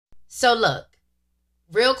So look,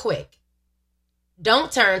 real quick, don't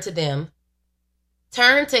turn to them.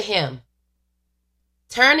 Turn to him.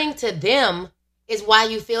 Turning to them is why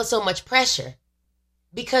you feel so much pressure,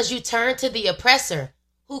 because you turn to the oppressor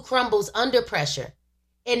who crumbles under pressure,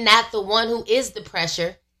 and not the one who is the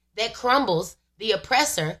pressure that crumbles the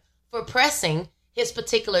oppressor for pressing his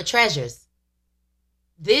particular treasures.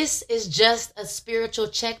 This is just a spiritual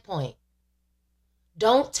checkpoint.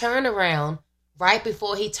 Don't turn around right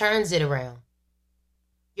before he turns it around.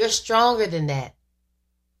 You're stronger than that.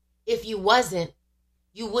 If you wasn't,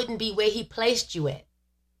 you wouldn't be where he placed you at.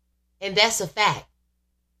 And that's a fact.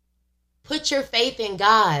 Put your faith in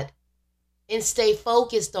God and stay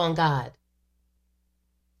focused on God.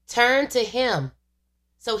 Turn to him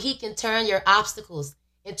so he can turn your obstacles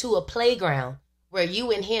into a playground where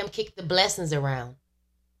you and him kick the blessings around.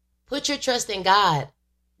 Put your trust in God,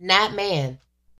 not man.